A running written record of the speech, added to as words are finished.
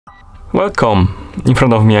Welcome! In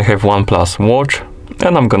front of me I have OnePlus Watch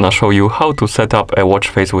and I'm gonna show you how to set up a watch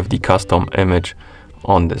face with the custom image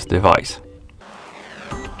on this device.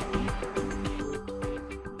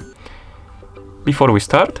 Before we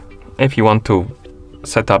start, if you want to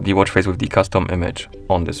set up the watch face with the custom image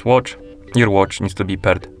on this watch, your watch needs to be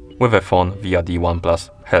paired with a phone via the OnePlus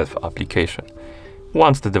Health application.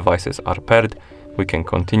 Once the devices are paired, we can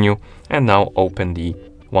continue and now open the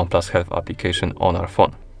OnePlus Health application on our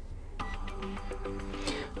phone.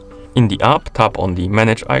 In the app, tap on the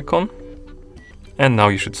Manage icon, and now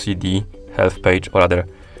you should see the Health page, or rather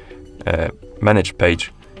Manage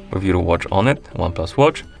page with your watch on it, OnePlus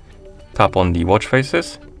Watch. Tap on the watch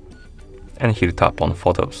faces, and here tap on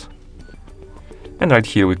Photos. And right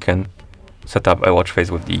here we can set up a watch face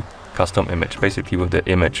with the custom image, basically with the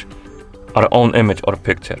image, our own image or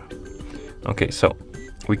picture. Okay, so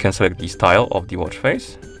we can select the style of the watch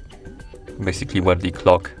face, basically where the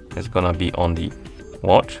clock is gonna be on the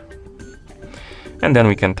watch. And then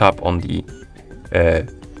we can tap on the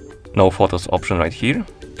No Photos option right here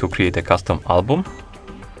to create a custom album,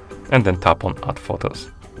 and then tap on Add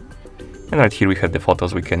Photos. And right here we have the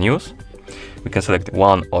photos we can use. We can select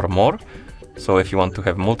one or more. So if you want to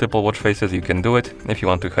have multiple watch faces, you can do it. If you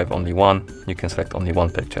want to have only one, you can select only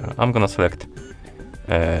one picture. I'm gonna select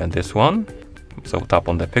this one. So tap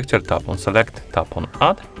on the picture, tap on Select, tap on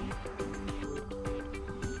Add.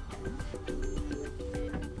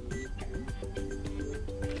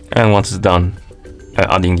 And once it's done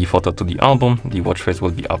adding the photo to the album, the watch face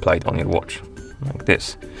will be applied on your watch, like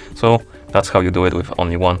this. So that's how you do it with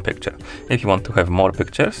only one picture. If you want to have more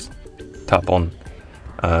pictures, tap on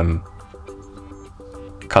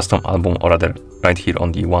Custom Album, or rather right here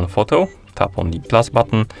on the one photo, tap on the plus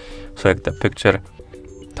button, select the picture,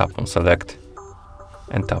 tap on Select,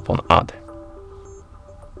 and tap on Add.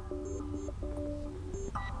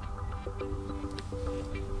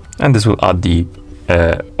 And this will add the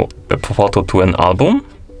a photo to an album.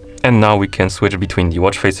 And now we can switch between the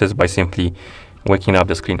watch faces by simply waking up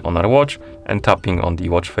the screen on our watch and tapping on the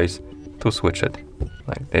watch face to switch it,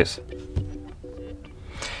 like this.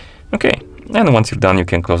 Okay, and once you're done, you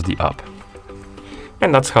can close the app.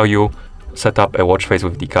 And that's how you set up a watch face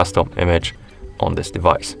with the custom image on this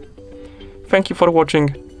device. Thank you for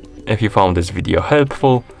watching. If you found this video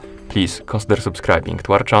helpful, please consider subscribing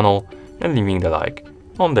to our channel and leaving the like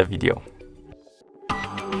on the video.